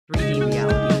3D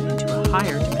reality into a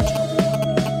higher dimensional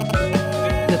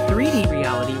reality. The 3D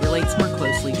reality relates more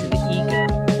closely to the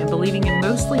ego and believing in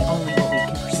mostly only what we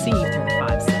can perceive through the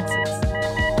five senses.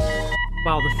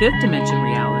 While the fifth dimension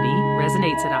reality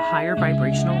resonates at a higher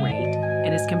vibrational rate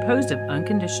and is composed of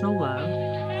unconditional love,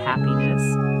 happiness,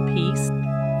 peace,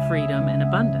 freedom, and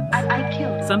abundance.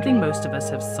 Something most of us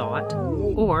have sought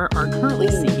or are currently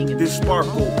seeking in this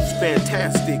sparkles,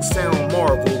 fantastic, sound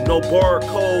marvel. No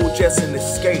barcode, just an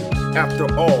escape.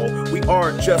 After all, we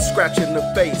are just scratching the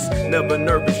face. Never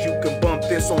nervous, you can bump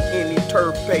this on any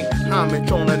turf pay.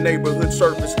 Homage on a neighborhood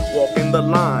surface, walking the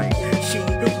line. She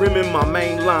rimming my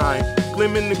main line,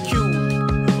 glimming the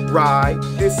cube. Right,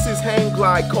 this is hang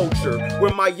glide culture,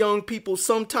 where my young people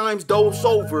sometimes doze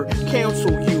over,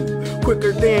 cancel you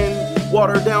quicker than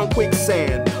water down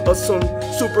quicksand, or some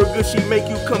super gushy make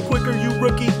you come quicker, you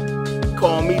rookie.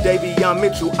 Call me Davion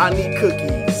Mitchell, I need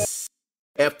cookies.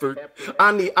 Effort,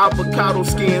 I need avocado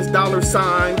skins, dollar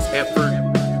signs, effort.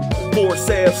 For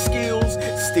sales skills,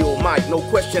 still might, no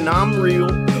question I'm real.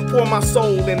 Pour my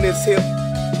soul in this hip,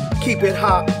 keep it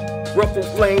hot, ruffle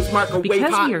flames, microwave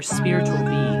because hot. we are spiritual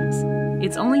beings,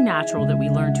 it's only natural that we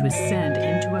learn to ascend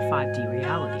into a 5D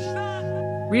reality,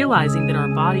 realizing that our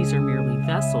bodies are merely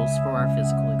vessels for our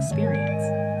physical experience.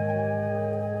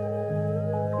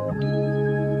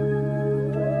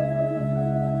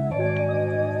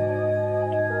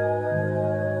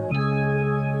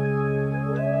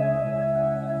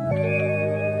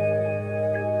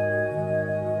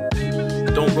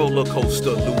 Don't roller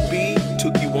coaster, loopy,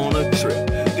 took you on a trip.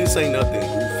 This ain't nothing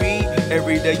goofy.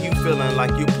 Every day you feeling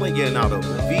like you're playing out a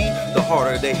movie. The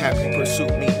harder they have you pursue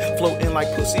me, floating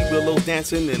like pussy willows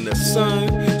dancing in the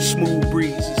sun. Smooth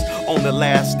breezes on the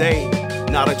last day.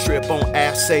 Not a trip on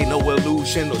assay, no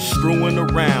illusion or screwing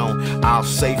around. I'll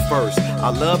say first, I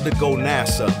love to go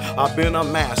NASA. I've been a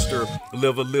master,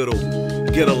 live a little,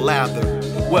 get a lather.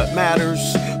 What matters?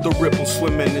 The ripples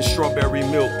swimming in strawberry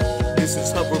milk. This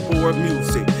is hoverboard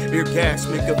music,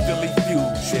 orgasmic of Philly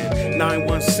fusion.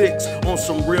 916 on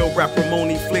some real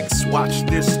rappermony flicks. Watch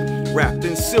this, wrapped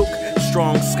in silk,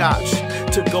 strong scotch.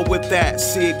 To go with that,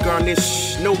 Sid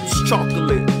garnish notes,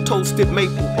 chocolate, toasted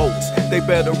maple oats. They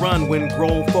better run when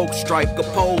grown folks strike a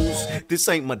pose. This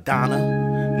ain't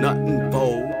Madonna, nothing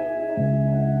bold.